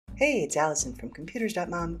Hey, it's Allison from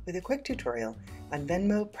Computers.mom with a quick tutorial on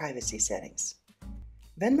Venmo Privacy Settings.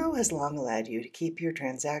 Venmo has long allowed you to keep your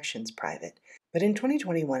transactions private, but in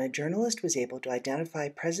 2021 a journalist was able to identify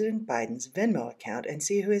President Biden's Venmo account and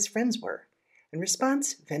see who his friends were. In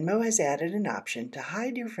response, Venmo has added an option to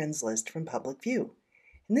hide your friends list from public view.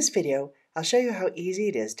 In this video, I'll show you how easy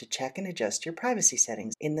it is to check and adjust your privacy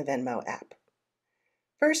settings in the Venmo app.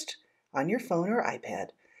 First, on your phone or iPad,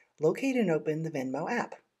 locate and open the Venmo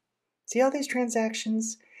app. See all these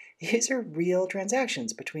transactions? These are real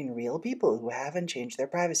transactions between real people who haven't changed their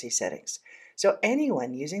privacy settings, so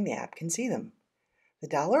anyone using the app can see them. The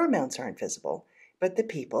dollar amounts aren't visible, but the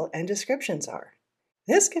people and descriptions are.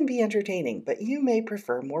 This can be entertaining, but you may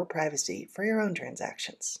prefer more privacy for your own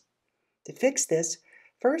transactions. To fix this,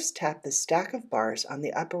 first tap the stack of bars on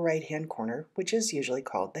the upper right-hand corner, which is usually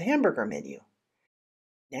called the hamburger menu.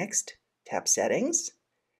 Next, tap Settings,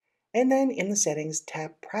 and then in the settings,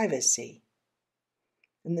 tap Privacy.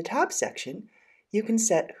 In the top section, you can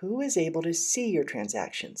set who is able to see your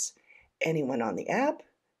transactions, anyone on the app,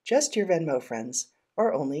 just your Venmo friends,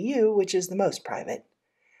 or only you, which is the most private.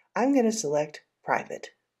 I'm going to select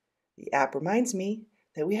Private. The app reminds me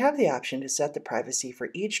that we have the option to set the privacy for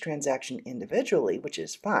each transaction individually, which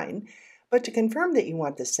is fine, but to confirm that you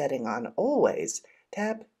want the setting on always,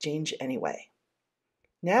 tap Change Anyway.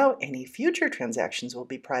 Now any future transactions will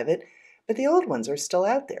be private, but the old ones are still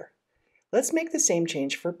out there. Let's make the same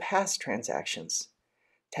change for past transactions.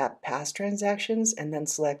 Tap Past Transactions and then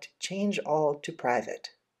select Change All to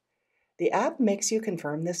Private. The app makes you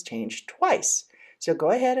confirm this change twice, so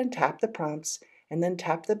go ahead and tap the prompts and then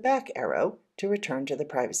tap the back arrow to return to the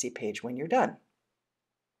privacy page when you're done.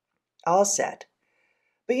 All set.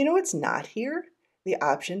 But you know what's not here? The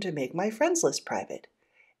option to make my friends list private.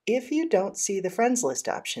 If you don't see the friends list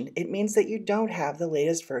option, it means that you don't have the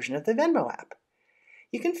latest version of the Venmo app.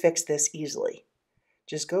 You can fix this easily.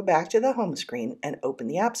 Just go back to the home screen and open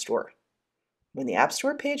the App Store. When the App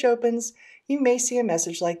Store page opens, you may see a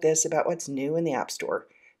message like this about what's new in the App Store.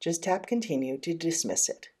 Just tap Continue to dismiss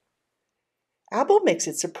it. Apple makes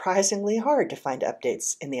it surprisingly hard to find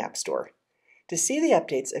updates in the App Store. To see the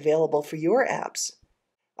updates available for your apps,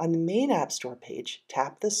 on the main App Store page,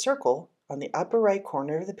 tap the circle on the upper right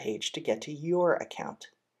corner of the page to get to your account.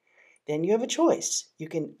 Then you have a choice. You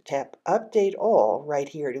can tap Update All right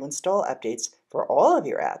here to install updates for all of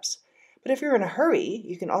your apps. But if you're in a hurry,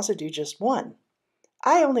 you can also do just one.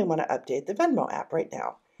 I only want to update the Venmo app right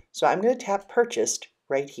now, so I'm going to tap Purchased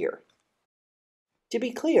right here. To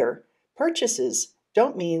be clear, purchases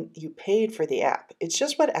don't mean you paid for the app. It's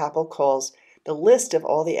just what Apple calls the list of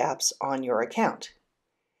all the apps on your account.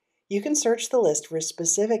 You can search the list for a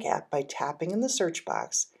specific app by tapping in the search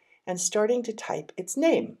box and starting to type its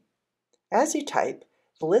name. As you type,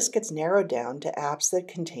 the list gets narrowed down to apps that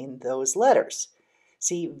contain those letters.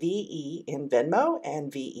 See VE in Venmo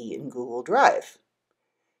and VE in Google Drive.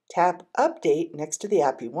 Tap Update next to the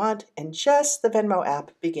app you want, and just the Venmo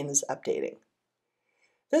app begins updating.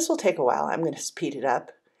 This will take a while. I'm going to speed it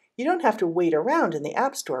up. You don't have to wait around in the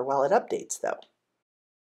App Store while it updates, though.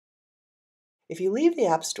 If you leave the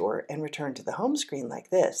App Store and return to the home screen like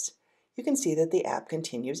this, you can see that the app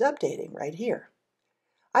continues updating right here.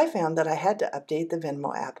 I found that I had to update the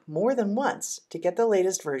Venmo app more than once to get the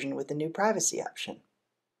latest version with the new privacy option.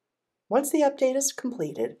 Once the update is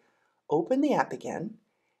completed, open the app again,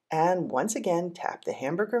 and once again tap the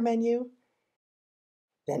hamburger menu,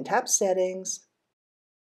 then tap Settings,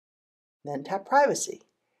 then tap Privacy.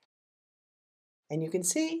 And you can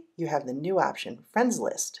see you have the new option, Friends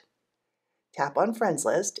List. Tap on Friends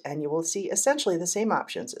List and you will see essentially the same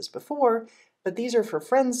options as before, but these are for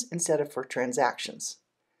friends instead of for transactions.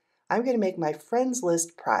 I'm going to make my friends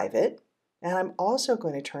list private, and I'm also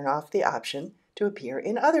going to turn off the option to appear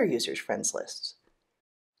in other users' friends lists.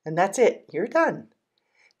 And that's it, you're done.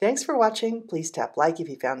 Thanks for watching. Please tap like if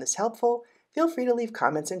you found this helpful. Feel free to leave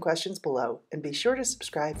comments and questions below, and be sure to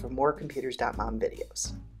subscribe for more Computers.mom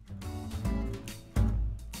videos.